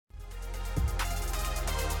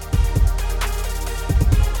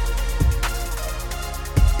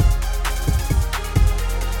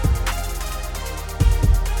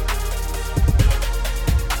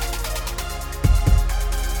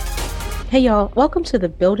Hey, y'all. Welcome to the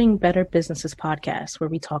Building Better Businesses podcast, where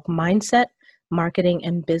we talk mindset, marketing,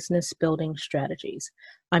 and business building strategies.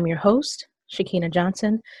 I'm your host, Shakina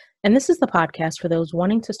Johnson, and this is the podcast for those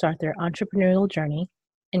wanting to start their entrepreneurial journey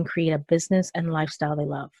and create a business and lifestyle they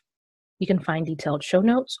love. You can find detailed show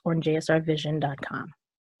notes on jsrvision.com.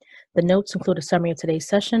 The notes include a summary of today's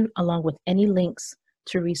session, along with any links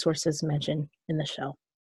to resources mentioned in the show.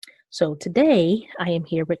 So today, I am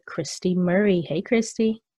here with Christy Murray. Hey,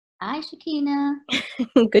 Christy. Hi, Shakina.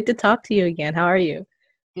 Good to talk to you again. How are you?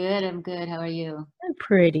 Good, I'm good. How are you? I'm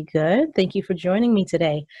pretty good. Thank you for joining me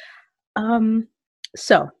today.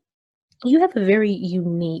 So you have a very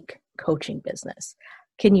unique coaching business.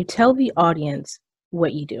 Can you tell the audience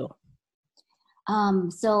what you do?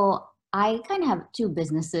 So I kind of have two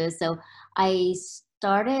businesses. So I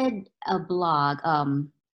started a blog.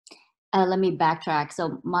 Let me backtrack.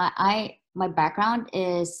 So my background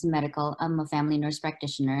is medical. I'm a family nurse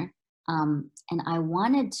practitioner. And I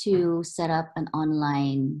wanted to set up an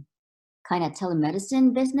online kind of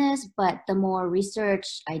telemedicine business, but the more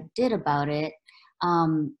research I did about it,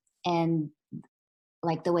 and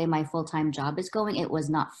like the way my full-time job is going, it was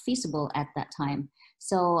not feasible at that time.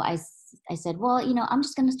 So I said, well, I'm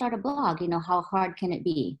just going to start a blog. How hard can it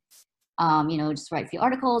be? Just write a few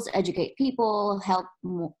articles, educate people, help,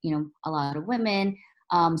 a lot of women.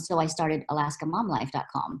 So I started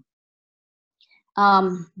AlaskaMomLife.com.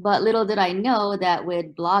 But little did I know that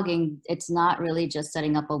with blogging, it's not really just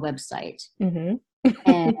setting up a website and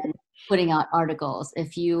putting out articles.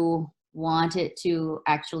 If you want it to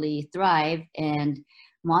actually thrive and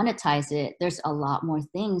monetize it, there's a lot more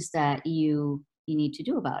things that you need to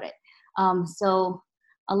do about it. So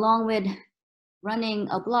along with running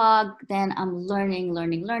a blog, then I'm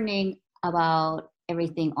learning about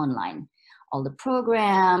everything online, all the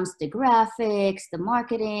programs, the graphics, the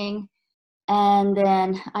marketing. And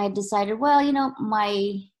then I decided, well,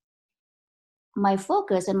 my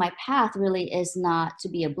focus and my path really is not to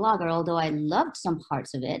be a blogger, although I loved some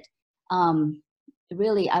parts of it.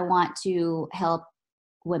 Really, I want to help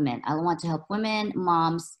women. I want to help women,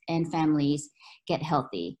 moms, and families get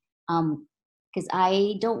healthy. Because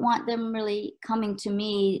I don't want them really coming to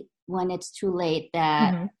me when it's too late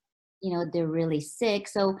that, they're really sick.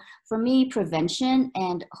 So for me, prevention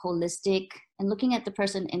and holistic and looking at the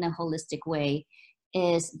person in a holistic way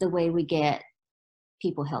is the way we get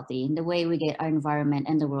people healthy and the way we get our environment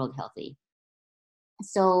and the world healthy.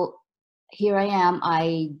 So here I am.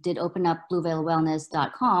 I did open up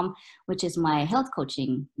BlueVeilWellness.com, which is my health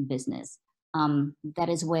coaching business. That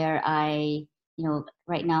is where I,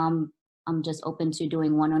 right now I'm just open to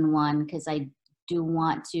doing one-on-one because I do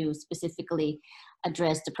want to specifically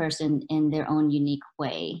address the person in their own unique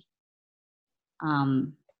way.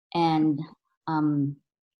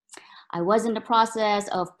 I was in the process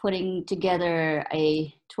of putting together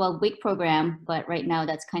a 12-week program, but right now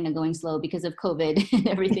that's kind of going slow because of COVID and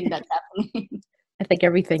everything that's happening. I think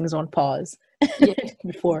everything's on pause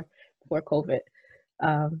before COVID.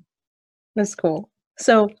 That's cool.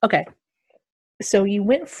 So, okay. So you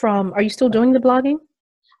went from, are you still doing the blogging?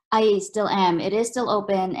 I still am. It is still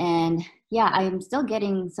open. And yeah, I'm still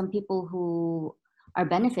getting some people who are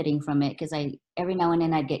benefiting from it because every now and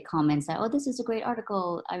then I get comments that, oh, this is a great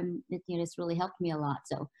article. It's really helped me a lot.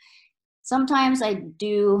 So sometimes I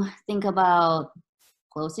do think about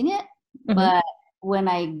closing it, but when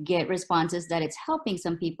I get responses that it's helping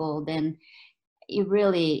some people, then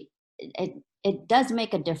it does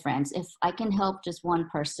make a difference. If I can help just one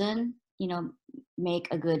person, make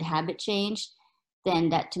a good habit change, then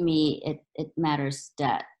that to me, it matters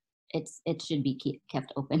that it should be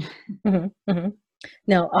kept open.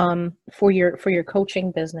 Now, for your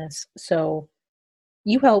coaching business, so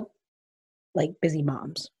you help like busy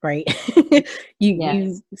moms, right?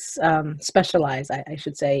 you specialize, I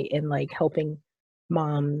should say, in like helping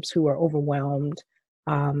moms who are overwhelmed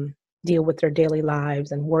deal with their daily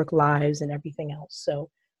lives and work lives and everything else.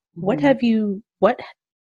 So, what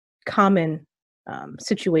common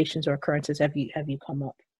situations or occurrences have you come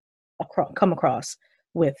across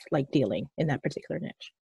with like dealing in that particular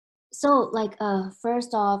niche? So like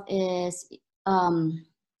first off is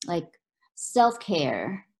like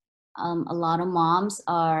self-care. A lot of moms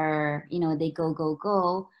are, they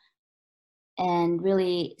go and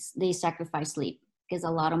really they sacrifice sleep because a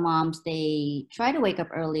lot of moms, they try to wake up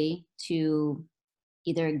early to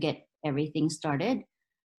either get everything started.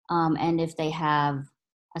 And if they have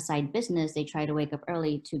a side business, they try to wake up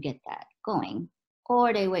early to get that going.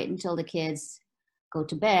 Or they wait until the kids go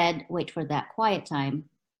to bed, wait for that quiet time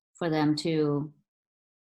for them to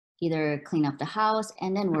either clean up the house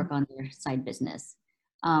and then work on their side business.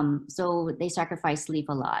 So they sacrifice sleep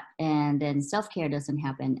a lot, and then self-care doesn't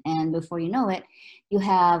happen. And before you know it, you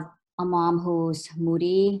have a mom who's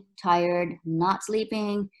moody, tired, not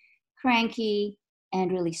sleeping, cranky,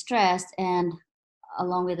 and really stressed. And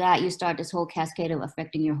along with that, you start this whole cascade of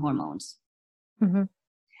affecting your hormones. Mm-hmm.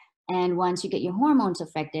 And once you get your hormones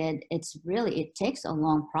affected, it takes a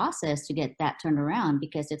long process to get that turned around,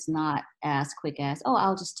 because it's not as quick as, oh,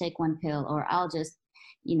 I'll just take one pill, or I'll just,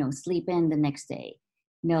 sleep in the next day.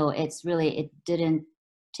 No, it didn't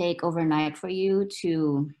take overnight for you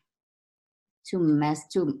to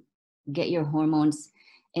get your hormones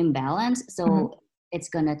in balance. So Mm-hmm. it's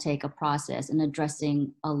going to take a process and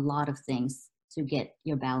addressing a lot of things to get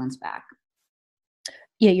your balance back.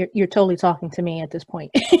 Yeah, you're totally talking to me at this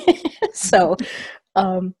point. So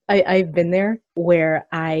I've been there where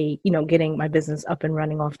getting my business up and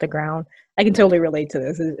running off the ground. I can totally relate to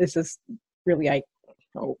this. It's just really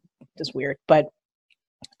just weird. But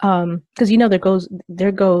because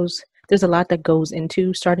there's a lot that goes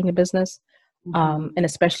into starting a business. And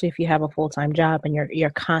especially if you have a full-time job and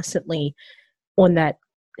you're constantly on that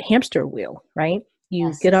hamster wheel, right? You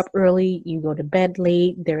Yes. get up early, you go to bed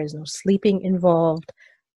late, there is no sleeping involved.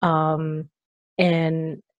 And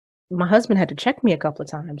my husband had to check me a couple of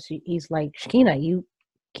times. He's like, Shakina, you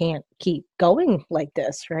can't keep going like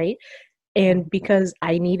this, right? And because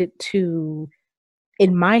I needed to,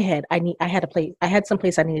 in my head, I had some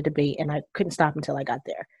place I needed to be, and I couldn't stop until I got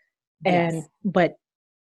there. Yes. But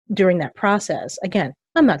during that process, again,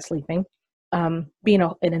 I'm not sleeping, being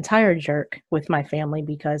an entire jerk with my family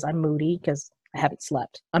because I'm moody, because I haven't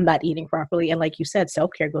slept. I'm not eating properly. And like you said,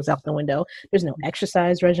 self-care goes out the window. There's no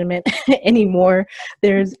exercise regimen anymore.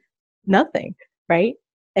 There's nothing, right?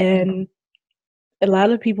 And a lot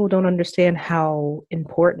of people don't understand how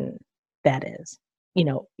important that is.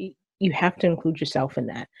 You have to include yourself in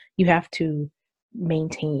that. You have to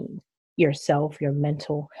maintain yourself, your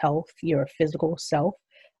mental health, your physical self,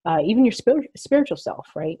 even your spiritual self,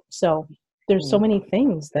 right? So there's so many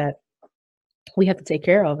things that we have to take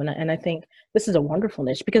care of. And I think this is a wonderful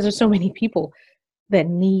niche, because there's so many people that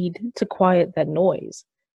need to quiet that noise.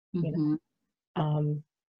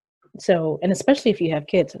 So, and especially if you have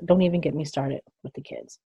kids, don't even get me started with the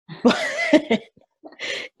kids.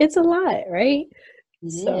 It's a lot, right?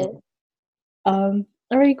 So, all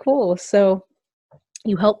right, cool. So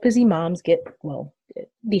you help busy moms get,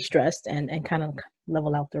 de-stressed and kind of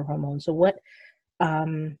level out their hormones. So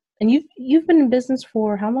and you've been in business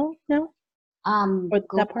for how long now?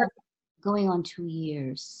 That part? Going on 2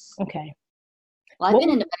 years. Okay. Well, I've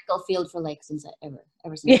been in the medical field for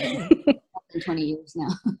ever since then. 20 years now.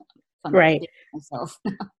 Right. Myself.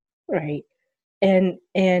 Right. And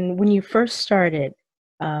when you first started,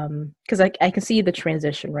 because I can see the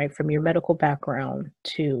transition, right, from your medical background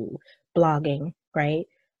to blogging, right,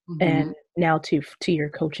 and now to your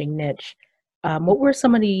coaching niche. What were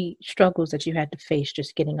some of the struggles that you had to face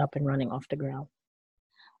just getting up and running off the ground?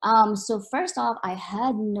 So first off, I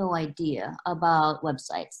had no idea about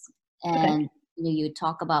websites. And you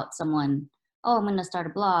talk about someone, oh, I'm going to start a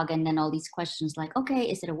blog. And then all these questions like, okay,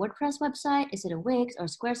 is it a WordPress website? Is it a Wix or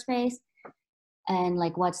Squarespace? And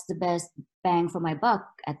like, what's the best bang for my buck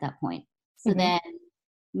at that point? So then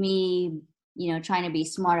me, trying to be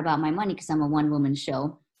smart about my money, because I'm a one-woman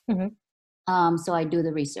show. So I do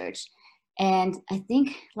the research. And I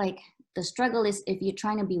think like the struggle is, if you're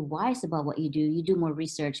trying to be wise about what you do more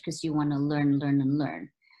research because you want to learn.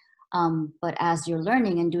 But as you're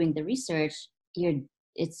learning and doing the research,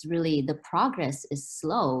 it's really, the progress is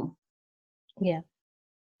slow. Yeah.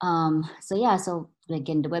 So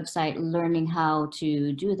again, the website, learning how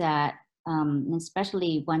to do that,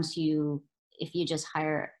 especially if you just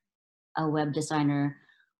hire a web designer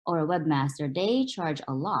or a webmaster, they charge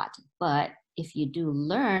a lot. But if you do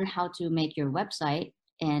learn how to make your website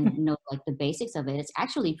and know like the basics of it, it's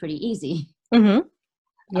actually pretty easy.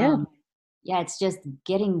 Yeah. It's just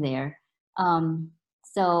getting there. And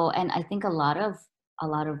I think a lot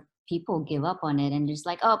of people give up on it and just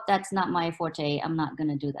like, oh, that's not my forte. I'm not going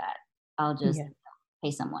to do that. I'll just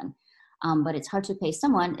pay someone. But it's hard to pay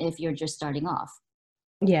someone if you're just starting off.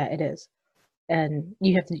 Yeah, it is. And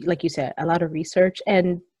you have to, like you said, a lot of research,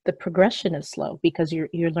 and the progression is slow because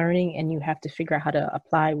you're learning and you have to figure out how to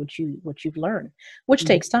apply what you've learned, which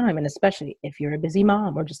takes time. And especially if you're a busy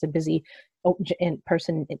mom or just a busy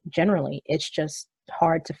person generally, it's just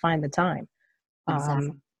hard to find the time.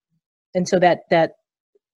 Exactly. And so that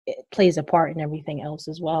it plays a part in everything else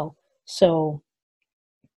as well. So,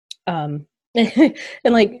 and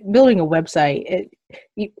like building a website,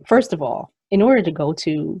 first of all, in order to go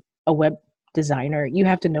to a web designer, you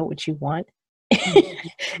have to know what you want.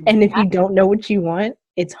 And if you don't know what you want,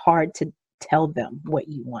 it's hard to tell them what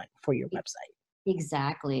you want for your website.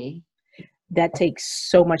 Exactly. That takes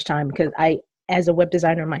so much time because as a web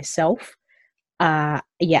designer myself,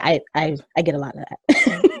 yeah, I get a lot of that.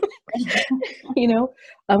 You know,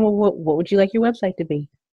 well, what would you like your website to be?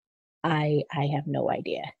 I have no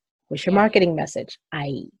idea. What's your Yeah. marketing message?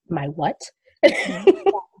 My what?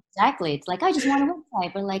 Exactly. It's like, I just want a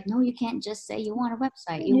website, but like, no, you can't just say you want a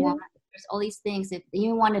website. You Yeah. want, there's all these things. If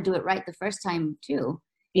you want to do it right the first time too.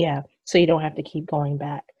 Yeah. So you don't have to keep going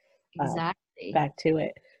Exactly. back to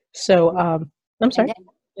it. So I'm And sorry.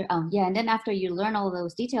 then, yeah, and then after you learn all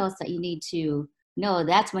those details that you need to know,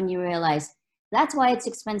 that's when you realize that's why it's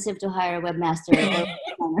expensive to hire a webmaster or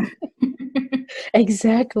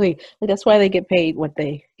Exactly. That's why they get paid what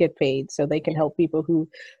they get paid, so they can help people who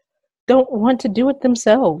don't want to do it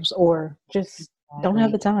themselves or just don't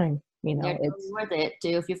have exactly. the time. They're totally It's worth it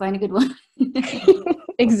too if you find a good one.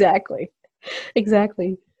 exactly,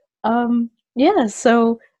 exactly. Yeah.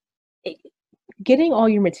 So i- getting all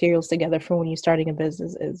your materials together for when you're starting a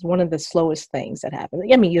business is one of the slowest things that happen.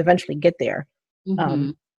 I mean, you eventually get there, Hmm.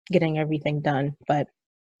 um, getting everything done, but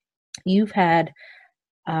you've had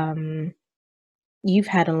um, you've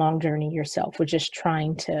had a long journey yourself with just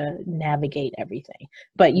trying to navigate everything.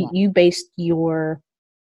 But Yeah. you based your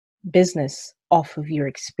business off of your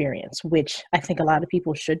experience, which I think a lot of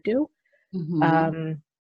people should do, Hmm. um,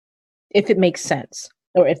 if it makes sense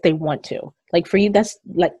or if they want to. Like for you, that's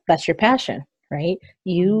your passion, right?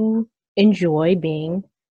 You enjoy being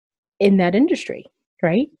in that industry,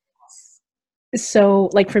 right? So,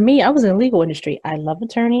 like for me, I was in the legal industry. I love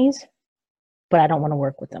attorneys, but I don't want to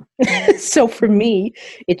work with them. So for me,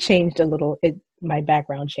 it changed a little. My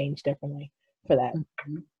background changed differently for that.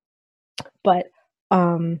 Mhm. But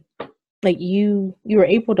um, like you were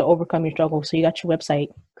able to overcome your struggle, so you got your website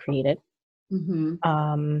created. Mhm.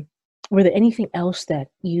 Um, were there anything else that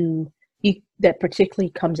you that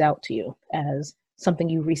particularly comes out to you as something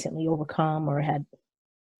you recently overcome or had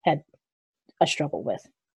a struggle with?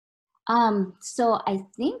 So I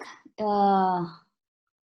think uh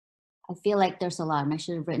I feel like there's a lot and I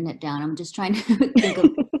should have written it down. I'm just trying to think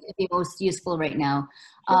of the most useful right now.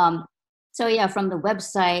 Sure. So yeah, from the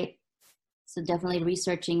website, so definitely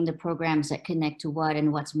researching the programs that connect to what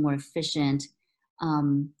and what's more efficient.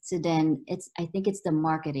 So then I think it's the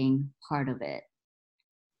marketing part of it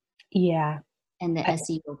Yeah. and the I,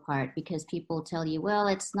 SEO part because people tell you, well,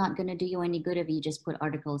 it's not going to do you any good if you just put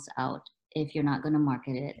articles out if you're not going to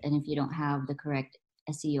market it and if you don't have the correct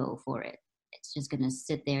SEO for it. It's just going to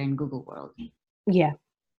sit there in Google World. yeah.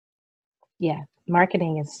 Yeah.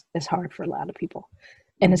 Marketing is hard for a lot of people.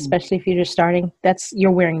 And Hmm. especially if you're just starting,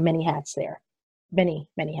 you're wearing many hats there. Many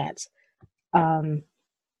hats. Um,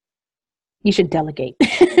 you should delegate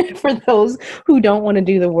for those who don't want to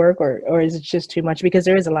do the work or is it just too much because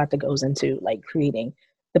there is a lot that goes into like creating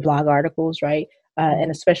the blog articles, right?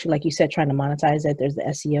 And especially like you said, trying to monetize it. There's the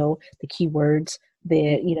SEO, the keywords,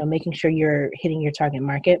 making sure you're hitting your target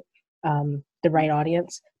market, the right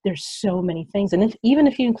audience. There's so many things, and even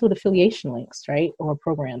if you include affiliation links, right, or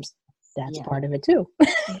programs, that's Yeah. part of it too.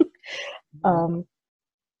 Mhm. um,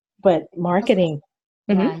 but marketing,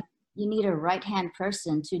 hmm Yeah, you need a right-hand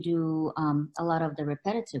person to do a lot of the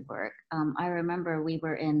repetitive work. I remember we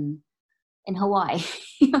were in Hawaii.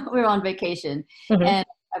 We were on vacation, hmm and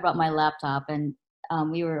I brought my laptop, and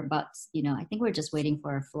we were about, I think we were just waiting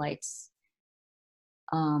for our flights.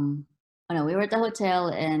 Oh no, we were at the hotel,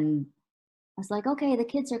 and I was like, okay, the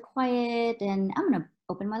kids are quiet, and I'm gonna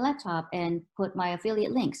open my laptop and put my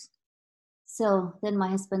affiliate links. So then my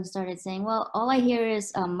husband started saying, well, all I hear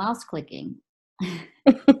is mouse clicking.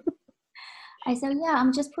 I said, yeah,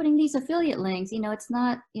 I'm just putting these affiliate links. It's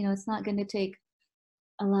not going to take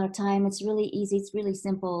a lot of time. It's really easy. It's really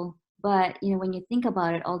simple. But, when you think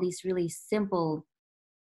about it, all these really simple,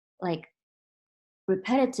 like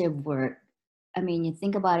repetitive work, I mean, you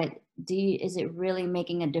think about it, is it really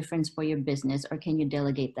making a difference for your business or can you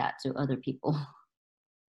delegate that to other people?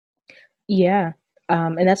 Yeah.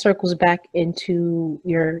 And that circles back into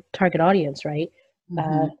your target audience, right?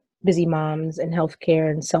 Uh, Hmm. busy moms and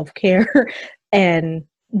healthcare and self care and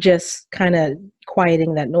just kind of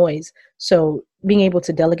quieting that noise. So being able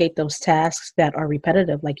to delegate those tasks that are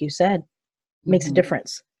repetitive, like you said, makes a Hmm.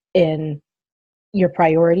 difference in your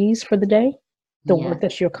priorities for the day, the Yeah. work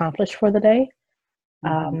that you accomplish for the day,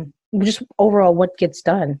 Hmm. just overall what gets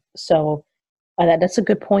done. So that's a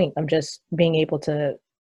good point. I'm just being able to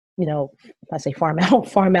you know, I say farm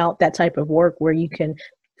out that type of work where you can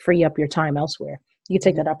free up your time elsewhere. You can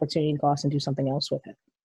take that opportunity cost and do something else with it.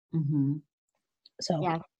 Hmm. So,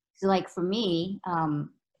 Yeah. So like for me,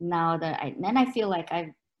 now then I feel like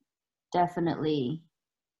I've definitely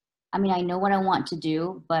I mean, I know what I want to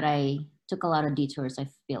do, but I took a lot of detours, I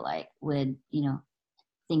feel like, with,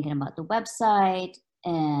 thinking about the website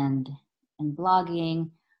and blogging.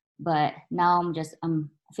 But now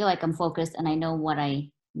I feel like I'm focused and I know what I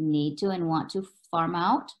need to and want to farm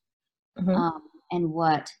out, Mm-hmm. and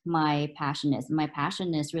what my passion is. My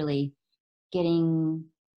passion is really getting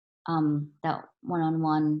that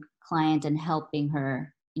one-on-one client and helping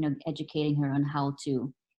her, educating her on how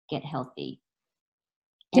to get healthy.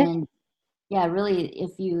 Yeah. And yeah, really,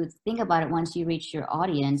 if you think about it, once you reach your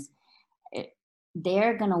audience, it,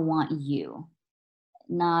 they're going to want you,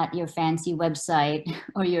 not your fancy website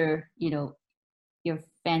or your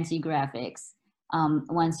fancy graphics.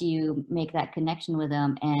 Once you make that connection with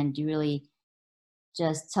them and you really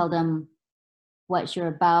just tell them what you're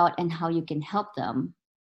about and how you can help them,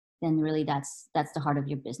 then really that's the heart of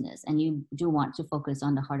your business. And you do want to focus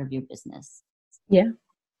on the heart of your business. Yeah.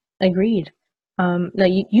 Agreed. Now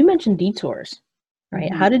you mentioned detours,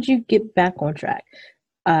 right? Mm-hmm. How did you get back on track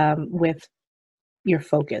with your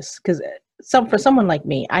focus? Because for someone like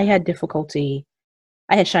me, I had difficulty.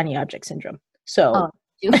 I had shiny object syndrome, so Oh,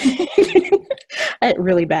 you. I had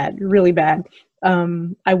really bad, really bad.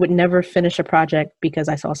 I would never finish a project because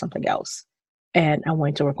I saw something else, and I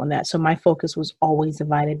wanted to work on that. So my focus was always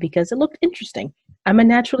divided because it looked interesting. I'm a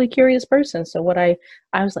naturally curious person, so I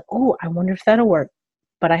was like, oh, I wonder if that'll work,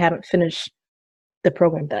 but I haven't finished the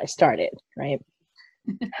program that I started, right?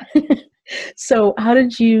 So how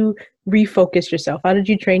did you refocus yourself? How did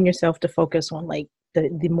you train yourself to focus on like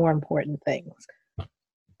the more important things?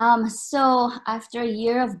 So after a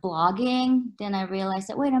year of blogging, then I realized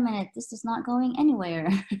that, wait a minute, this is not going anywhere.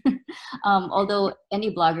 Although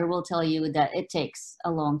any blogger will tell you that it takes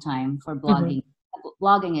a long time for Mm-hmm. blogging.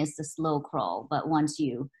 Blogging is the slow crawl, but once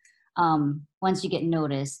you get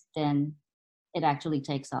noticed, then it actually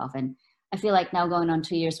takes off. And I feel like now, going on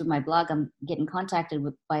 2 years with my blog, I'm getting contacted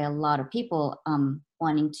by a lot of people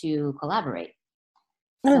wanting to collaborate.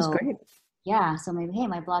 That was So great. yeah, so maybe, hey,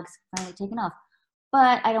 my blog's finally taken off.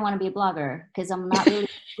 But I don't want to be a blogger because I'm not really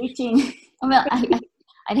reaching.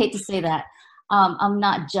 I'd hate to say that. I'm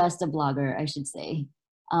not just a blogger, I should say.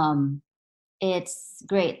 Um, it's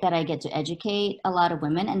great that I get to educate a lot of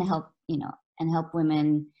women and help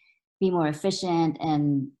women be more efficient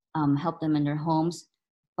and help them in their homes.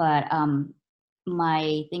 But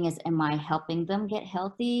my thing is, am I helping them get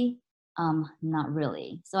healthy? Not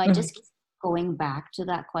really. So I Mm-hmm. just keep going back to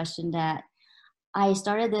that question, that I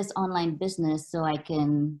started this online business so I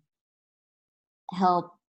can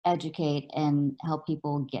help educate and help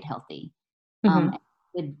people get healthy. Mm-hmm.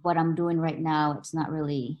 With what I'm doing right now, it's not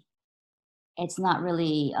really,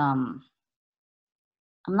 I'm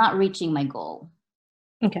not reaching my goal.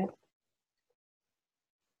 Okay.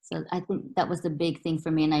 So I think that was the big thing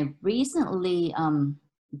for me. And I recently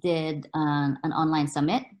did an online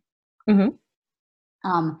summit. Mm-hmm.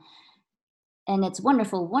 Um, and it's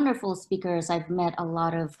wonderful, wonderful speakers. I've met a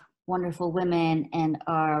lot of wonderful women, and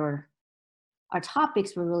our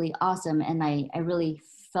topics were really awesome. And I really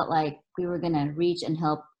felt like we were going to reach and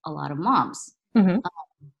help a lot of moms. Mm-hmm.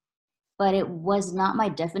 But it was not my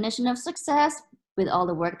definition of success with all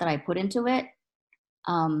the work that I put into it.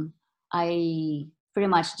 I pretty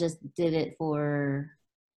much just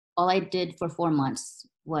all I did for 4 months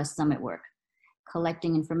was summit work,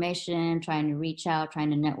 collecting information, trying to reach out, trying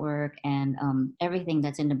to network, and everything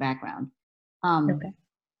that's in the background. Okay.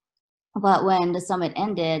 But when the summit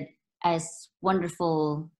ended, as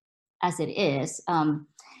wonderful as it is,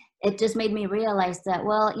 it just made me realize that,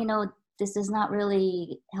 well, this is not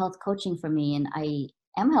really health coaching for me. And I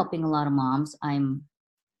am helping a lot of moms. I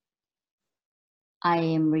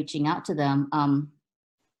am reaching out to them.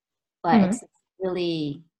 But Mm-hmm. it's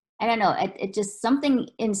really, I don't know, it just, something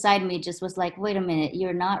inside me just was like, wait a minute,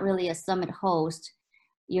 you're not really a summit host.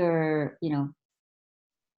 You're,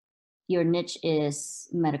 your niche is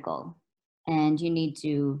medical, and you need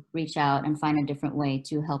to reach out and find a different way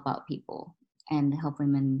to help out people and help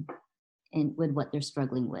women with what they're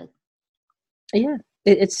struggling with. Yeah.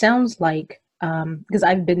 It sounds like because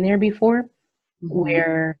I've been there before, Mm-hmm.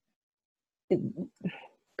 where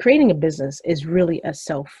creating a business is really a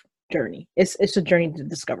self journey. It's a journey to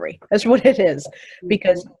discovery. That's what it is,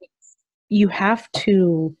 because you have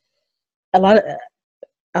to a lot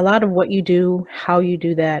of what you do, how you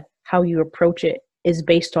do that, how you approach it is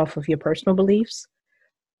based off of your personal beliefs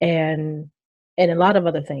and a lot of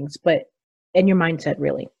other things, but and your mindset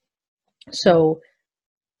really. So,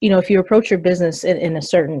 if you approach your business in a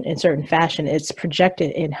certain fashion, it's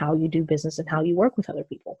projected in how you do business and how you work with other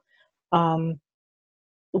people. Um,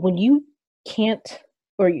 when you can't,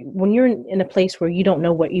 when you're in a place where you don't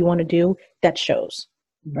know what you want to do, that shows.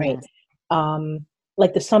 right? Yes.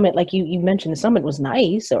 Like the summit, like you mentioned, the summit was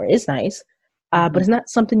nice or is nice, but Mhm. it's not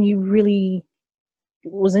something you really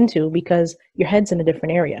was into because your head's in a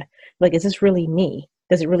different area. Like, is this really me?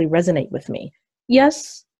 Does it really resonate with me?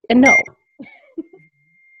 Yes and no.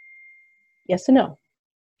 Yes and no.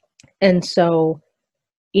 And so,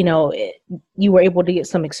 you were able to get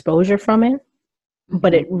some exposure from it,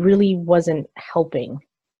 but Mhm. it really wasn't helping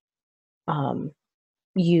um,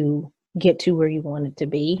 you get to where you wanted to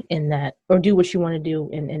be in that, or do what you want to do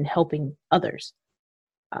in helping others.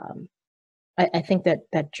 Um, I think that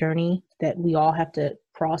that journey that we all have to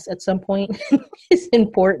cross at some point is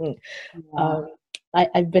important. Yeah. Um,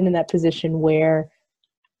 I've been in that position where,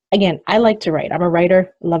 again, I like to write. I'm a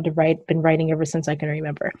writer, love to write, been writing ever since I can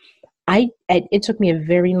remember. It took me a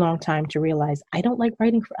very long time to realize I don't like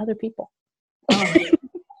writing for other people. Oh,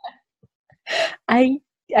 I,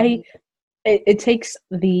 I, it takes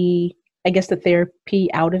I guess, the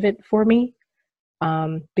therapy out of it for me,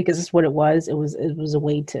 because it's what it was. It was a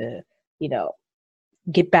way to, you know,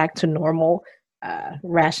 get back to normal,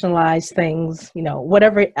 rationalize things,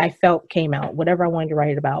 whatever I felt came out, whatever I wanted to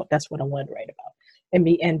write about, that's what I wanted to write about.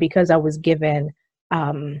 And because I was given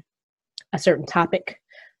um, a certain topic,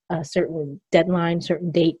 a certain deadline,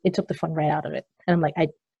 certain date, it took the fun right out of it. And I'm like, I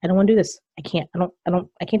don't want to do this. I can't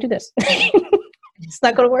do this. It's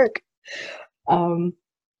not going to work. Um,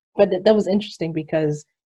 but that was interesting because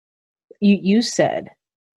you said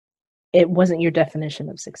it wasn't your definition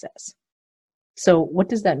of success. So what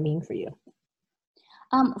does that mean for you?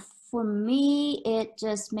 Um, for me, it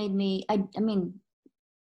just made me, I mean,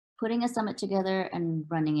 putting a summit together and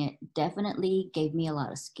running it definitely gave me a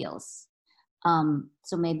lot of skills.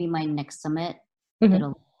 So maybe my next summit, Hmm.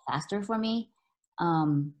 it'll be faster for me.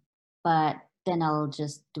 Um, but then I'll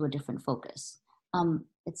just do a different focus.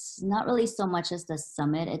 It's not really so much as the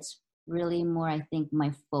summit, it's really more, I think,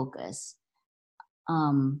 my focus.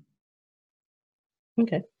 Um,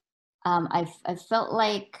 Okay. I felt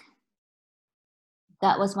like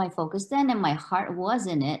that was my focus then, and my heart was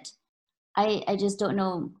in it. I just don't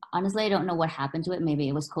know. Honestly, I don't know what happened to it. Maybe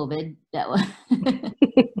it was COVID. That was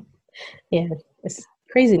Yeah, it's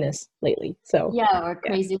craziness lately. So, yeah, or yeah.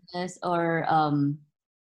 craziness, or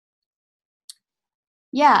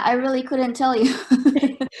yeah, I really couldn't tell you.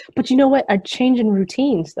 But you know what? A change in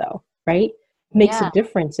routines, though, right, makes a Yeah.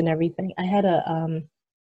 difference in everything. I have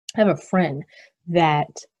a friend that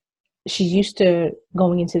she's used to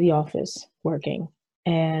going into the office working,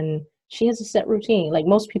 and she has a set routine, like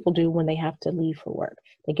most people do when they have to leave for work.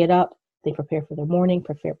 They get up, they prepare for their morning,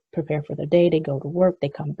 prepare for their day. They go to work, they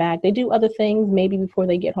come back, they do other things maybe before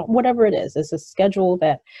they get home. Whatever it is, it's a schedule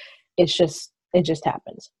that it just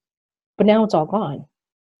happens. But now it's all gone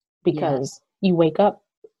Yeah. because you wake up,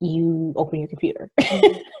 you open your computer,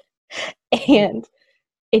 and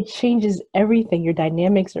it changes everything. Your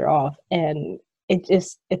dynamics are off, and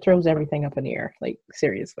it throws everything up in the air. Like,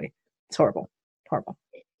 seriously, it's horrible, horrible.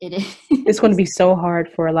 It It's going to is. be so hard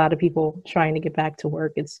for a lot of people trying to get back to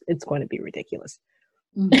work. It's going to be ridiculous.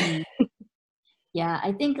 Mhm. Yeah,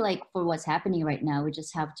 I think like for what's happening right now, we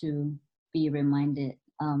just have to be reminded.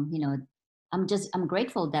 I'm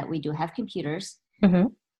grateful that we do have computers, Hmm.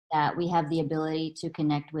 that we have the ability to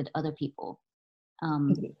connect with other people.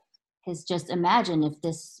 Because just imagine if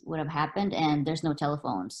this would have happened and there's no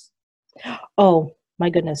telephones. Oh my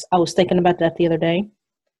goodness, I was thinking about that the other day.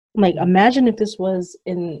 Like, Mhm. imagine if this was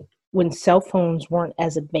in when cell phones weren't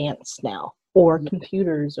as advanced now, or Yeah.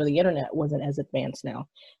 computers or the internet wasn't as advanced now.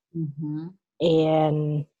 Mhm.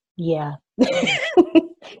 And yeah, Have to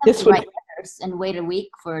this would, write letters and wait a week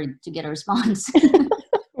to get a response.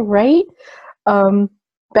 right? Um,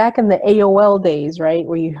 Back in the AOL days, right,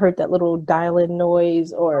 where you heard that little dial-in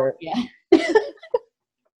noise, or Yeah. it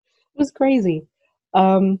was crazy.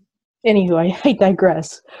 Um, Anywho, I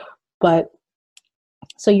digress. But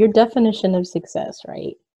so your definition of success,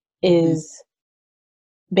 right, Mhm. is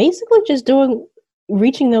basically just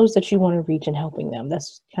reaching those that you want to reach and helping them.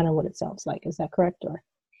 That's kind of what it sounds like. Is that correct? Or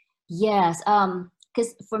Yes.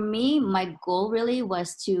 Because for me, my goal really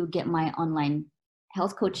was to get my online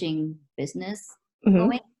health coaching business hmm.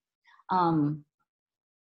 going. Um,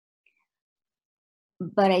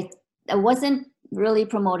 but I wasn't really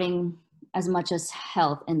promoting as much as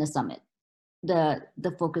health in the summit. The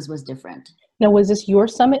focus was different. Now, was this your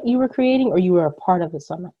summit you were creating, or you were a part of the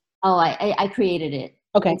summit? Oh, I created it.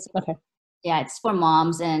 Okay, It's okay. yeah, it's for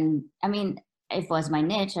moms, and I mean, it was my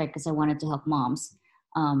niche because I wanted to help moms.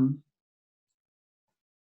 Um,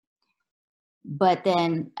 but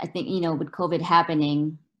then I think with COVID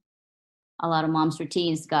happening, a lot of moms'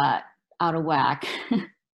 routines got out of whack,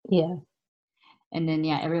 Yeah. and then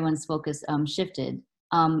yeah, everyone's focus shifted.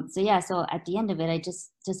 So at the end of it, I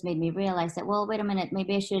just made me realize that, well, wait a minute,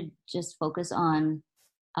 maybe I should just focus on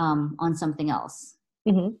something else.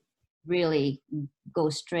 Mm-hmm. Really go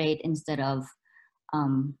straight instead of,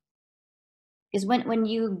 because when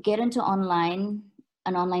you get into an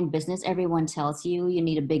online business, everyone tells you you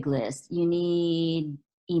need a big list, you need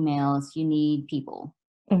emails, you need people.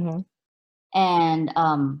 Mm-hmm. And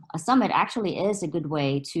a summit actually is a good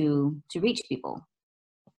way to reach people.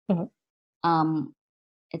 Mm-hmm.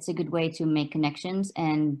 It's a good way to make connections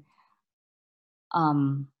and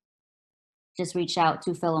um, just reach out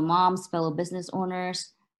to fellow moms, fellow business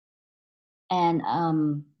owners, and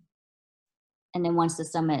then once the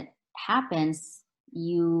summit happens,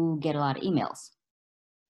 you get a lot of emails.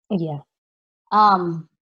 Yeah. Um,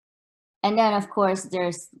 and then of course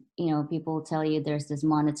there's, people tell you there's this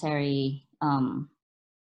monetary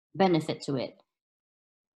benefit to it.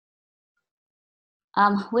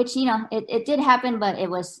 Which, it did happen, but it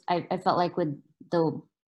was, I felt like with a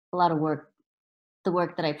lot of work, the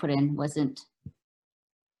work that I put in wasn't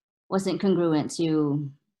congruent to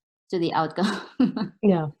the outcome.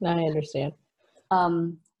 Yeah, I understand.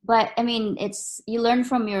 But I mean, you learn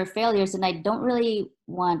from your failures, and I don't really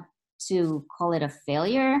want to call it a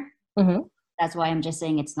failure. Mm-hmm. That's why I'm just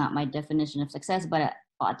saying it's not my definition of success, but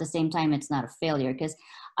at the same time, it's not a failure because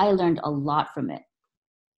I learned a lot from it.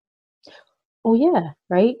 Oh, yeah,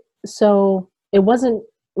 right? So it wasn't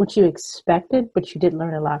what you expected, but you did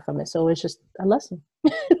learn a lot from it. So it's just a lesson.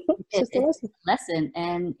 It's just a lesson. Lesson.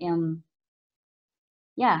 And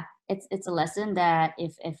yeah, it's a lesson that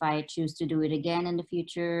if I choose to do it again in the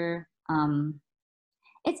future,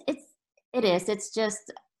 it's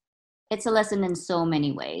a lesson in so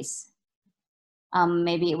many ways.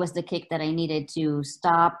 Maybe it was the kick that I needed to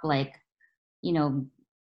stop,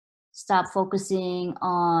 stop focusing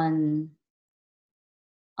on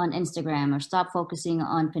Instagram or stop focusing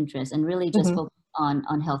on Pinterest and really just focus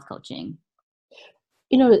on health coaching.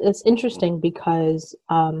 It's interesting because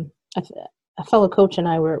a fellow coach and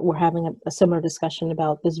I were having a similar discussion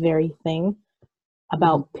about this very thing,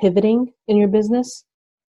 about pivoting in your business,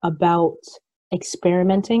 about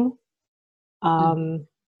experimenting,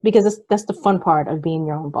 because that's the fun part of being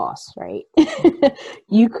your own boss, right?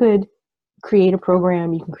 You could create a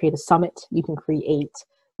program, you can create a summit, you can create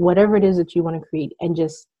whatever it is that you want to create and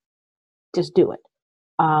just do it.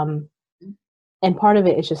 And part of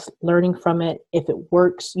it is just learning from it. If it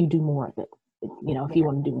works, you do more of it. If you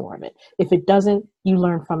want to do more of it. If it doesn't, you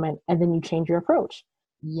learn from it and then you change your approach.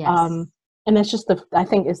 Yes. And that's just I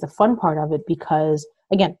think is the fun part of it because,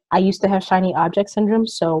 again, I used to have shiny object syndrome.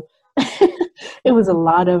 So it was a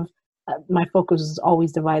lot of, my focus was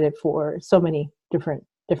always divided for so many different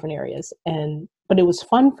areas. But it was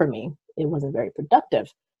fun for me. It wasn't very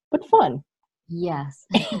productive, but fun. Yes.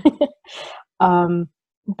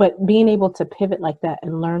 But being able to pivot like that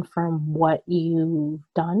and learn from what you've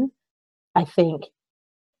done, I think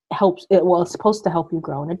helps. It's supposed to help you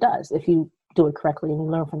grow, and it does if you do it correctly and you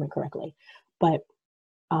learn from it correctly. But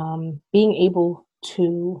being able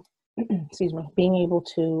to, being able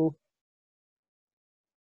to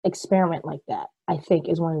experiment like that, I think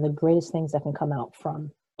is one of the greatest things that can come out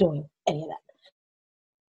from doing any of that.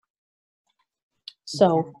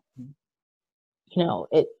 So,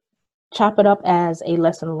 chop it up as a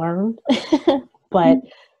lesson learned, but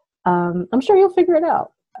I'm sure you'll figure it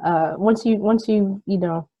out. Once you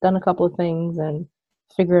done a couple of things and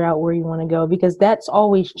figure out where you want to go, because that's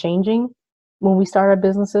always changing when we start our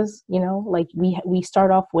businesses. Like we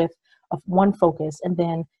start off with one focus, and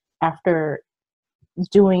then after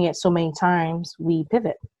doing it so many times, we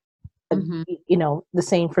pivot. The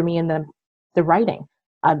same for me in the writing.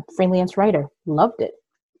 I'm a freelance writer, loved it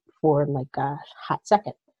for like a hot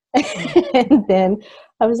second. And then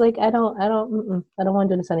I was like, I don't want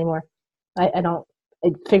to do this anymore. I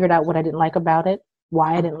figured out what I didn't like about it,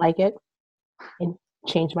 why I didn't like it, and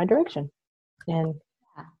changed my direction. And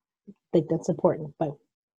I think that's important. But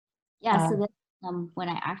so then, when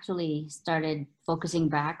I actually started focusing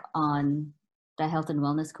back on the health and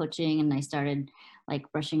wellness coaching, and I started like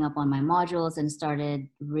brushing up on my modules and started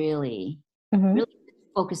really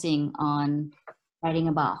focusing on writing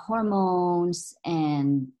about hormones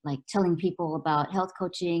and like telling people about health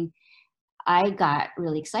coaching, I got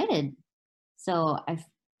really excited. So I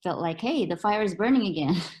felt like, hey, the fire is burning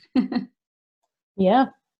again. Yeah.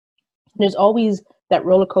 There's always that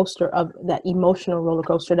roller coaster of that emotional roller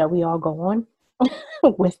coaster that we all go on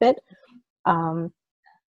with it. And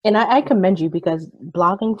I commend you, because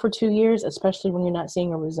blogging for 2 years, especially when you're not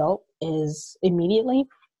seeing a result is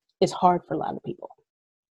hard for a lot of people.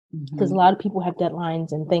 because a Mhm. lot of people have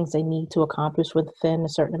deadlines and things they need to accomplish within a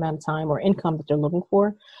certain amount of time or income that they're looking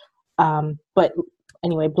for. But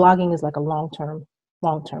anyway, blogging is like a long term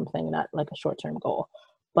thing, not like a short term goal.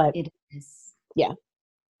 But It is. yeah,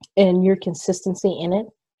 and your consistency in it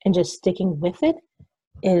and just sticking with it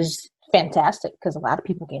is fantastic because a lot of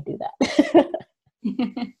people can't do that.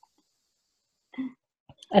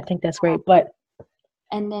 I think that's great. But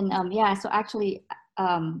And then, yeah, so actually,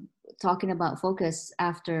 um, talking about focus,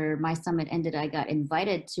 after my summit ended, I got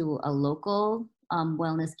invited to a local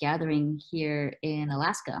wellness gathering here in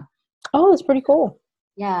Alaska. oh, it's pretty cool.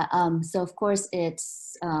 Yeah, so of course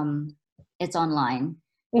it's online,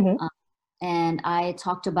 Hmm. uh, and I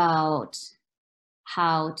talked about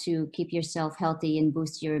how to keep yourself healthy and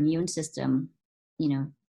boost your immune system, you know,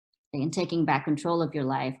 and taking back control of your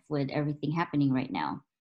life with everything happening right now.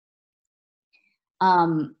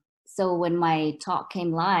 So when my talk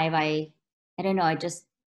came live, I don't know, I just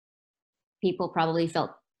people probably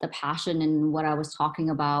felt the passion in what I was talking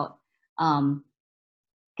about.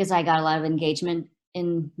 Because I got a lot of engagement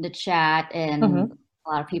in the chat and Hmm. a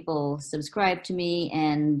lot of people subscribed to me.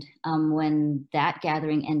 And when that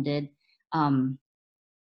gathering ended, um,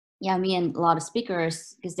 yeah, me and a lot of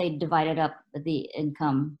speakers, because they divided up the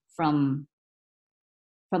income from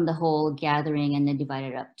the whole gathering, and they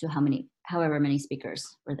divided up to however many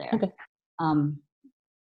speakers were there. Okay. Um,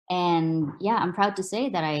 and yeah, I'm proud to say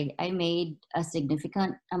that I made a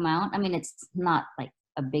significant amount. I mean, it's not like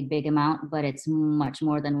a big amount, but it's much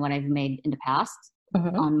more than what I've made in the past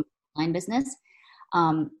Hmm. on online business.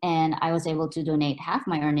 And I was able to donate half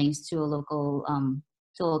my earnings to a local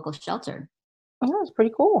shelter. Oh, that's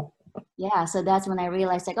pretty cool. Yeah, so that's when I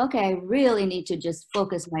realized, like, okay, I really need to just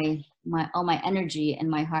focus my all my energy and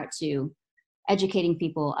my heart to educating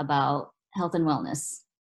people about health and wellness.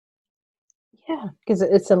 Yeah, because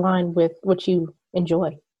it's aligned with what you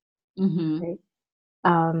enjoy, Hmm. right?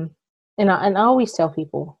 Um, and I always tell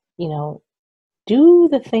people, do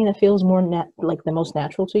the thing that feels more like the most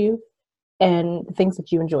natural to you, and the things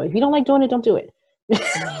that you enjoy. If you don't like doing it, don't do it.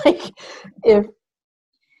 Like, if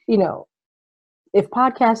you know, if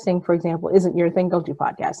podcasting, for example, isn't your thing, don't do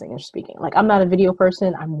podcasting or speaking. Like, I'm not a video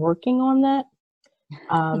person. I'm working on that.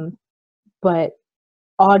 Um, but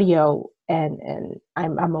audio and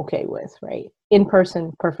I'm okay with, right? In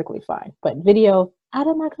person, perfectly fine. But video, out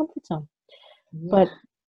of my comfort zone. Yeah. But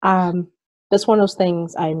um, that's one of those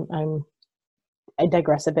things. I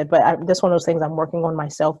digress a bit, but that's one of those things I'm working on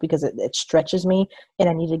myself because it stretches me, and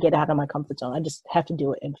I need to get out of my comfort zone. I just have to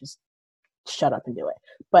do it and just shut up and do it.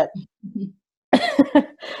 But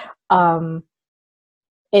um,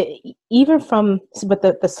 even but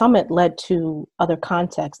the summit led to other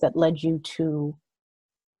contexts that led you to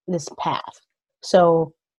this path.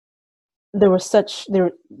 So there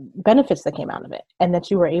were benefits that came out of it, and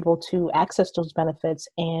that you were able to access those benefits,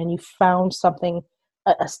 and you found something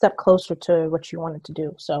a step closer to what you wanted to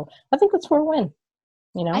do. So I think that's for a win,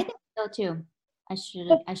 you I know? think so too.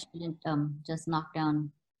 Yeah. I shouldn't just knock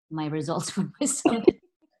down my results from my summit.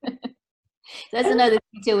 That's another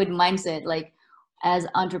thing too with mindset. Like as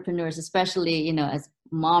entrepreneurs, especially as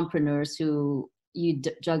mompreneurs who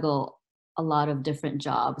juggle a lot of different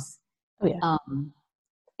jobs, Oh yeah. um,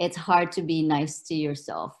 it's hard to be nice to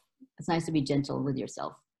yourself. It's nice to be gentle with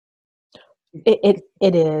yourself. It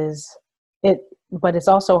is it, but it's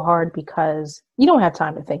also hard because you don't have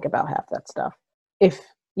time to think about half that stuff if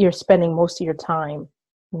you're spending most of your time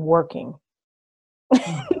working.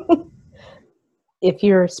 Mm. If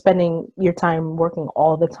you're spending your time working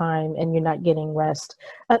all the time and you're not getting rest.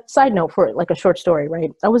 Side note, for like a short story,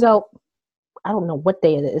 right? I was out, I don't know what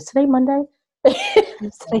day it is. Today Monday?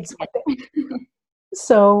 Today's Monday.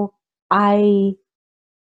 So I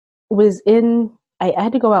I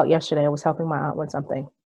had to go out yesterday. I was helping my aunt with something,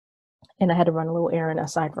 and I had to run a little errand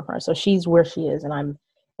aside from her. So she's where she is, and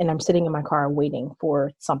I'm sitting in my car waiting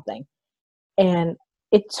for something. And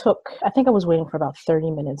I think I was waiting for about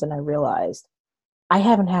 30 minutes, and I realized I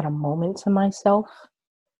haven't had a moment to myself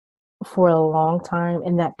for a long time,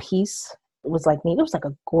 and that peace was like me. It was like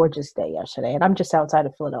a gorgeous day yesterday, and I'm just outside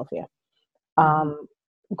of Philadelphia. Mhm. Um,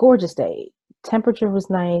 Gorgeous day. Temperature was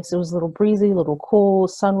nice. It was a little breezy, a little cool.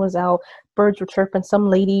 Sun was out. Birds were chirping. Some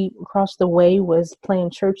lady across the way was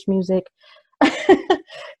playing church music.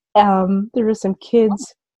 There were some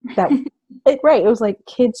kids that, right. It was like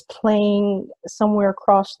kids playing somewhere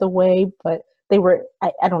across the way, but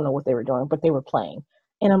I don't know what they were doing, but they were playing.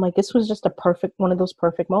 And I'm like, this was just one of those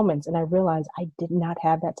perfect moments. And I realized I did not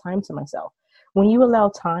have that time to myself. When you allow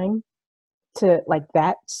time to like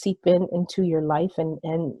that seep into your life and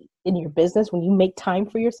in your business, when you make time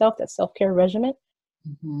for yourself, that self-care regimen,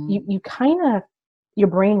 Mhm. you kind of your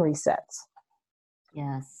brain resets.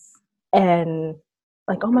 Yes. And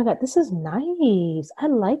like, oh my God, this is nice. I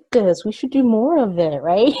like this. We should do more of it,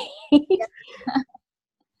 right? Yeah.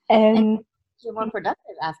 And And you're more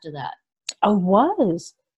productive after that.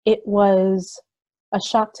 it was a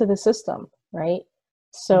shock to the system, right? Mhm.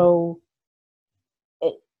 So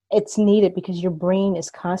it, it's needed because your brain is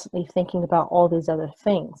constantly thinking about all these other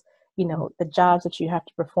things, the jobs that you have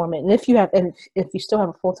to perform. And if you still have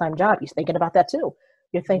a full-time job, you're thinking about that too.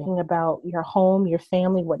 You're Yeah. thinking about your home, your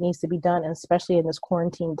family, what needs to be done, and especially in this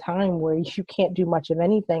quarantine time where you can't do much of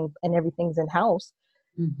anything and everything's in house.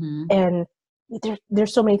 Mm-hmm. And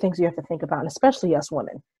there's so many things you have to think about, and especially us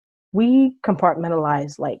women. We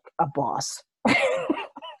compartmentalize like a boss. We do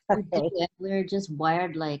Okay. it. We're just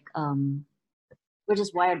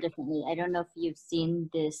wired differently. I don't know if you've seen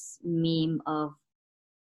this meme of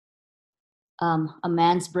a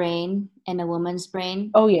man's brain and a woman's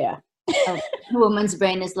brain. Oh yeah. A woman's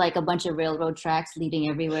brain is like a bunch of railroad tracks leading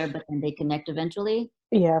everywhere, but then they connect eventually.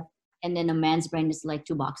 Yeah. And then a man's brain is like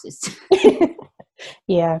two boxes.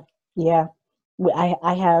 Yeah. Yeah.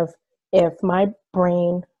 I have, if my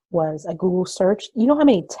brain was a Google search, you know how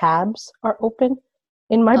many tabs are open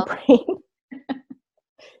in my Oh, brain?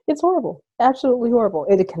 It's horrible. Absolutely horrible.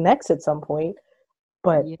 It connects at some point,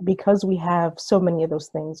 but yeah. because we have so many of those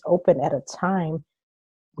things open at a time,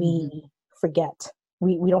 Hmm. we forget.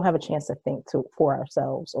 We don't have a chance to think for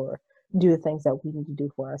ourselves or do the things that we need to do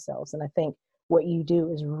for ourselves. And I think what you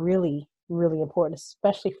do is really, really important,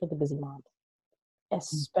 especially for the busy mom,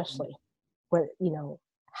 especially where,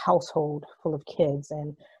 household full of kids,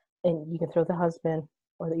 and you can throw the husband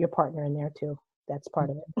or your partner in there too. That's part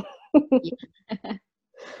of it. Yeah.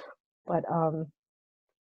 But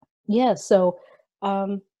yeah, so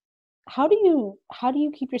um how do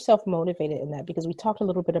you keep yourself motivated in that? Because we talked a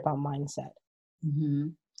little bit about mindset. Hmm.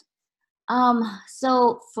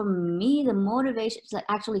 So for me, the motivation, so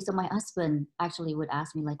actually, so my husband actually would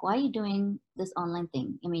ask me like, why are you doing this online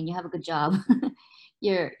thing? I mean, you have a good job.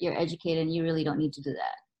 You're educated and you really don't need to do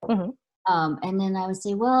that. Hmm. And then I would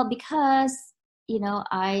say, well, because,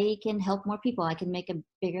 I can help more people. I can make a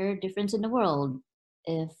bigger difference in the world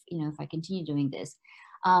if I continue doing this.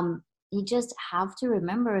 You just have to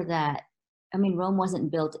remember that, I mean, Rome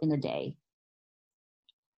wasn't built in a day.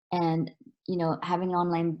 And, having an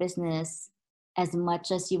online business, as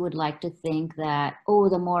much as you would like to think that, oh,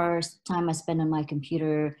 the more time I spend on my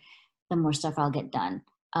computer, the more stuff I'll get done.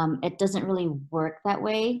 It doesn't really work that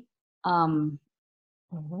way. Um,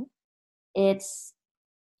 Hmm. it's,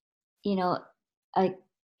 you know, I,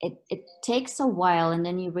 it takes a while and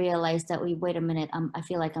then you realize that, wait a minute, I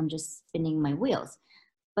feel like I'm just spinning my wheels.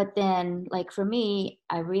 But then, like for me,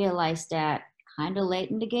 I realized that kind of late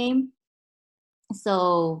in the game.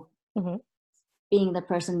 So Hmm. being the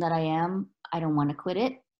person that I am, I don't want to quit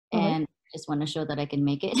it Hmm. and just want to show that I can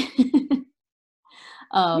make it.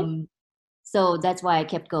 Yeah. um, so that's why I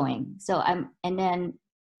kept going. And then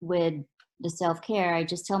with the self care, I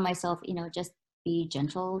just tell myself, just be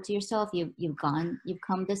gentle to yourself. You've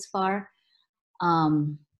come this far,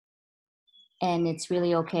 um, and it's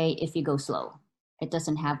really okay if you go slow. It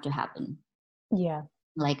doesn't have to happen Yeah.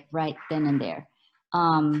 like right then and there.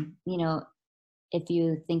 Um, you know, if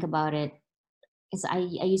you think about it, because I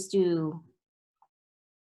used to,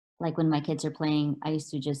 like when my kids are playing, I used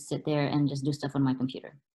to just sit there and just do stuff on my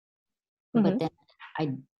computer. But Hmm. then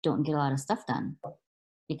I don't get a lot of stuff done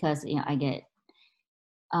because I get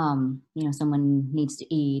someone needs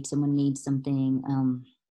to eat, someone needs something,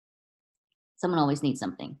 someone always needs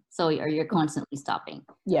something. So you're constantly stopping.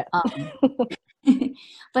 Yeah. Um,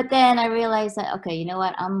 but then I realized that, okay, you know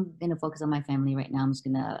what? I'm gonna focus on my family right now. I'm just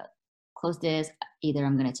gonna close this. Either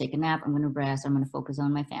I'm gonna take a nap, I'm gonna rest, I'm gonna focus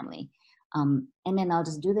on my family. And then I'll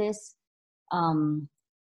just do this um,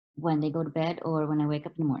 when they go to bed or when I wake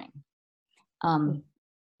up in the morning. Um,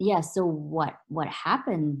 yeah. So what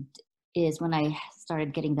happened is when I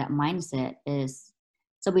started getting that mindset is,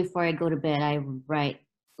 so before I go to bed, I write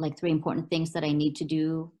like 3 important things that I need to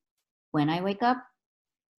do when I wake up.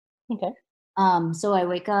 Okay. So I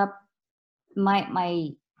wake up, my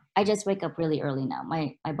I just wake up really early now.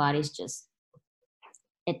 My body's just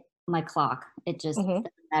my clock. It just Hmm.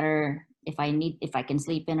 doesn't matter if I can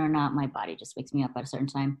sleep in or not. My body just wakes me up at a certain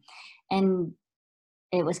time, and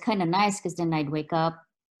it was kind of nice because then I'd wake up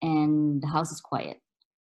and the house is quiet.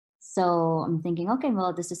 So I'm thinking, okay,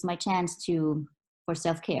 well, this is my chance for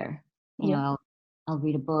self care. You know, Yeah. I'll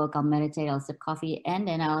read a book, I'll meditate, I'll sip coffee, and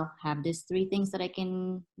then I'll have these 3 things that I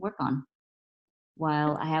can work on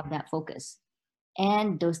while I have that focus.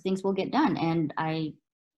 And those things will get done, and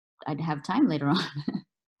I'd have time later on.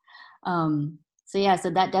 So yeah, so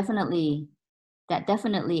that definitely. that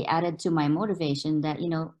definitely added to my motivation that,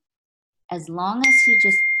 as long as you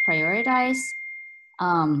just prioritize,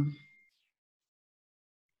 um,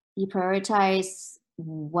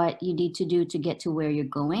 what you need to do to get to where you're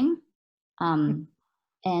going, um,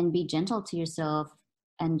 and be gentle to yourself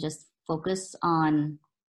and just focus on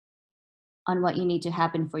what you need to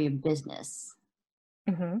happen for your business.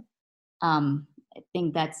 Mm-hmm. I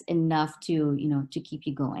think that's enough to keep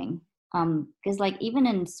you going. Because like even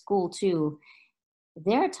in school too,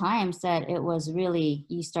 there are times that it was really,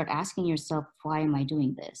 you start asking yourself, why am I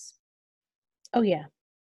doing this? Oh yeah.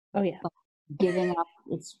 Oh yeah. But giving up,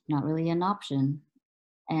 it's not really an option,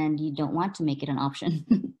 and you don't want to make it an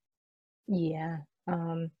option. Yeah.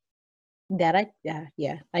 That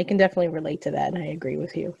yeah, I can definitely relate to that, and I agree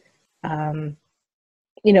with you. Um,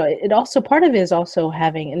 it also, part of it is also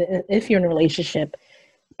having, and if you're in a relationship,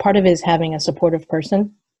 part of it is having a supportive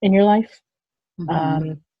person in your life.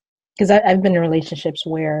 Hmm. Because I've been in relationships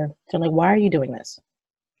where they're like, "Why are you doing this?"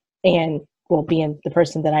 And well, being the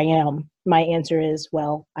person that I am, my answer is,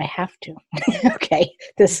 "Well, I have to." Okay,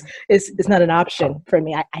 this is not an option for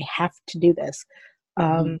me. I have to do this. Hmm.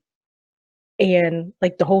 Um, and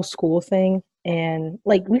like the whole school thing, and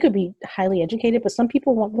like we could be highly educated, but some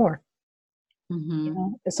people want more. Hmm.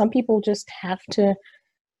 And some people just have to.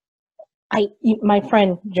 My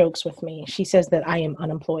friend jokes with me. She says that I am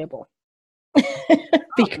unemployable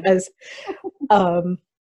because um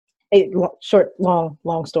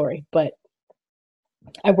long story, but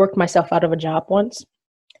I worked myself out of a job once,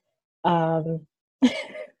 um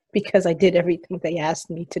because I did everything they asked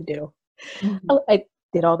me to do. Hmm. I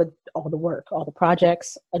did all the work, all the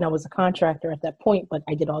projects, and I was a contractor at that point, but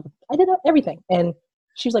I did everything. And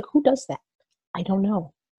she was like, "Who does that?" I don't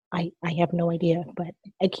know. I have no idea, but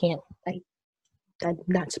I can't. I'm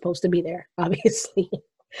not supposed to be there, obviously.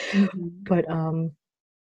 Hmm. But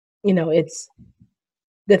it's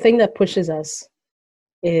the thing that pushes us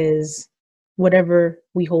is whatever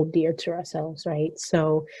we hold dear to ourselves, right?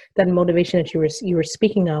 So that motivation that you were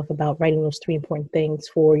speaking of about writing those three important things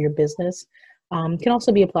for your business can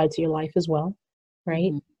also be applied to your life as well,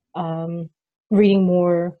 right? Hmm. Um, Reading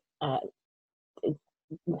more,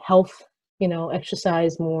 health,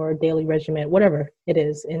 exercise more, daily regimen, whatever it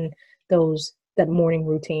is, in that morning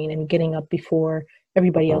routine, and getting up before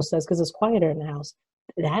everybody else does because it's quieter in the house.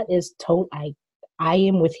 That is I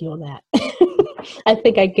am with you on that. I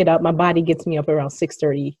think I get up. My body gets me up around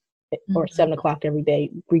 6:30 or Hmm. 7 o'clock every day,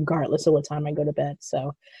 regardless of what time I go to bed.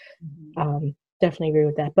 So Hmm. definitely agree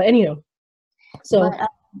with that. But anyway, But so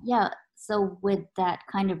yeah, so with that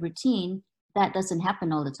kind of routine, that doesn't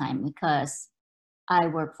happen all the time because I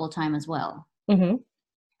work full time as well. mhm.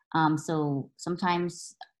 So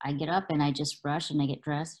sometimes I get up and I just brush and I get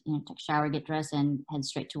dressed, take a shower, get dressed, and head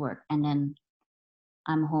straight to work. And then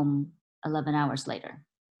I'm home 11 hours later.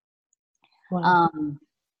 Wow. Um,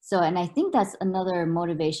 and I think that's another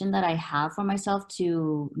motivation that I have for myself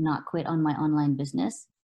to not quit on my online business,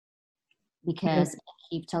 Mhm. because I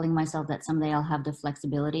keep telling myself that someday I'll have the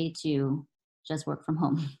flexibility to just work from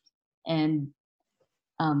home and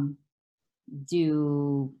um,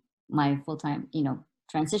 do my full time,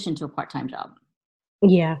 transition to a part time job.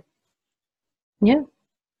 Yeah, yeah.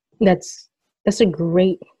 That's a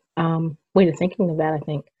great way to thinking of that, I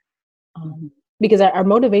think. Hmm. Because our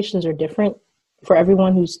motivations are different for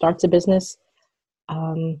everyone who starts a business.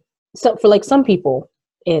 So for like some people,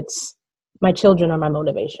 it's my children are my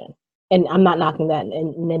motivation, and I'm not knocking that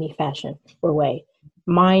in any fashion or way.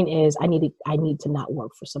 Mine is I need to not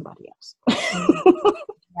work for somebody else,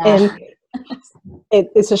 and Yeah.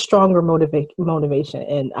 it's a stronger motivation.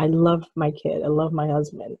 And I love my kid, I love my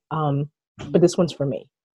husband, but this one's for me.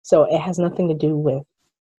 So it has nothing to do with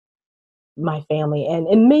my family, and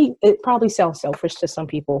it probably sounds selfish to some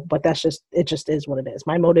people, but it just is what it is.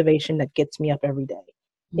 My motivation that gets me up every day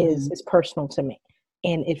Hmm. is personal to me,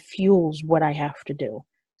 and it fuels what I have to do. Hmm.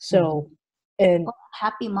 So, and Well,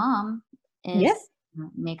 happy mom yeah, is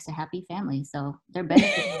makes a happy family, so they're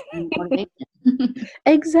benefiting from your motivation.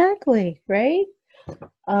 exactly, right.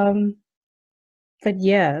 um but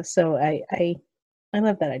yeah, so I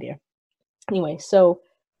love that idea. Anyway, so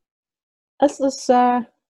let's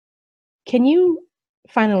can you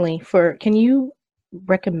can you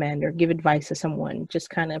recommend or give advice to someone just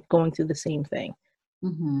kind of going through the same thing?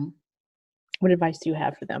 Hmm. What advice do you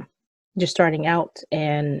have for them? Just starting out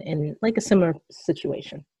and in like a similar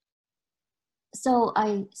situation. So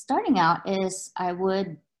I starting out is I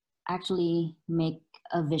would actually make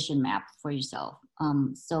a vision map for yourself.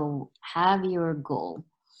 So have your goal,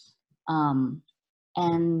 um,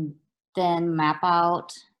 and then map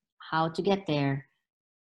out how to get there,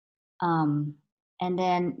 um, And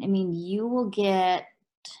then, I mean, you'll get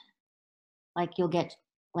like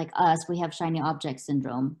us, we have shiny object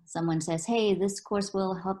syndrome. Someone says, hey, this course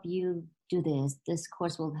will help you do this. This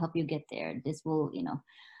course will help you get there. This will,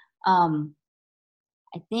 I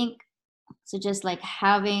think, so just like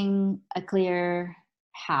having a clear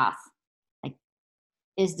path, like,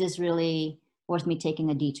 is this really worth me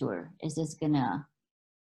taking a detour? Is this gonna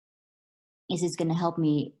help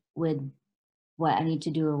me with what I need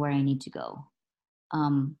to do or where I need to go?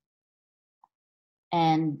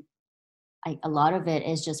 And a lot of it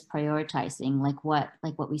is just prioritizing, like what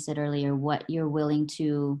we said earlier, what you're willing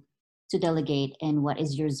to delegate and what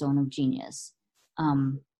is your zone of genius.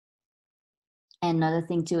 And another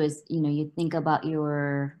thing too is, you think about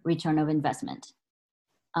your return of investment.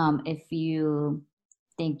 If you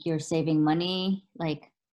think you're saving money,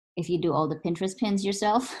 like if you do all the Pinterest pins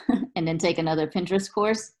yourself and then take another Pinterest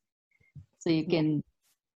course, so you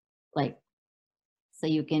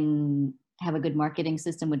can have a good marketing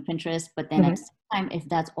system with Pinterest, but then at the same time, if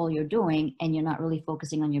that's all you're doing and you're not really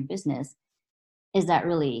focusing on your business, is that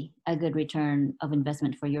really a good return of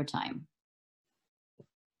investment for your time?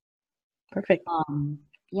 Perfect.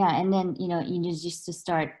 Yeah, and then you just to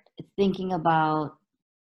start thinking about,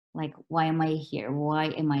 like, why am I here? Why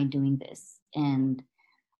am I doing this? And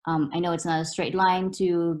I know it's not a straight line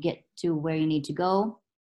to get to where you need to go,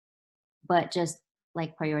 but just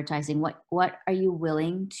like prioritizing what are you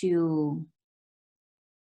willing to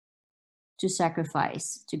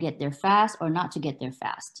sacrifice to get there fast or not to get there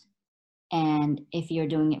fast. And if you're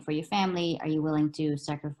doing it for your family, are you willing to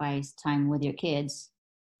sacrifice time with your kids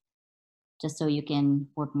just so you can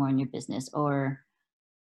work more in your business? Or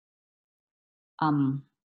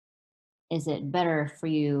is it better for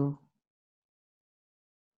you?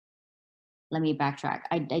 Let me backtrack.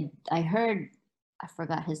 I heard, I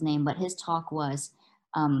forgot his name, but his talk was,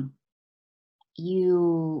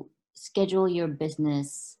 you schedule your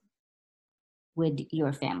business with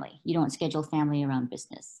your family. You don't schedule family around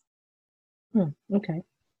business. Okay.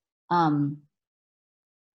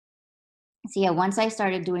 So yeah, once I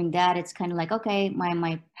started doing that, it's kind of like, okay,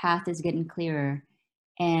 my path is getting clearer.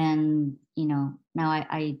 And, now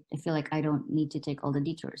I feel like I don't need to take all the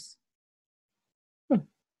detours.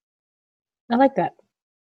 I like that.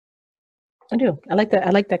 I do. I like that. I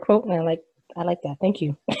like that quote, and I like that. Thank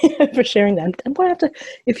you for sharing that. I'm going to have to,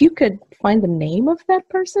 if you could find the name of that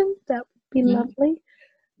person, that would be lovely.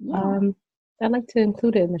 Yeah. I'd like to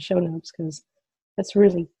include it in the show notes because that's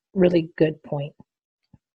really, really good point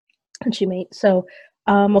that she made. So,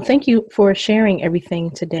 well, thank you for sharing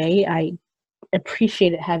everything today. I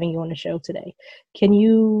appreciated having you on the show today. Can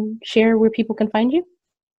you share where people can find you?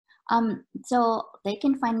 So they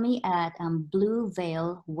can find me at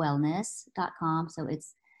blueveilwellness.com. So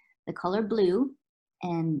it's the color blue,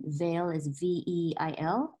 and veil is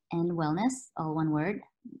VEIL, and wellness, all one word,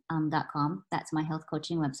 .com. That's my health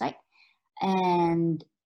coaching website. And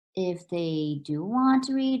if they do want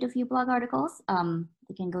to read a few blog articles,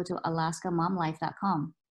 they can go to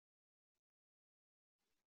AlaskaMomLife.com.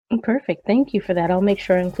 Perfect. Thank you for that. I'll make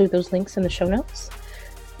sure I include those links in the show notes.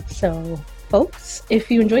 So, folks, if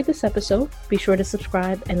you enjoyed this episode, be sure to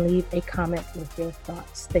subscribe and leave a comment with your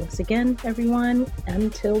thoughts. Thanks again, everyone.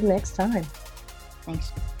 Until next time.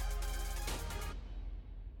 Thanks.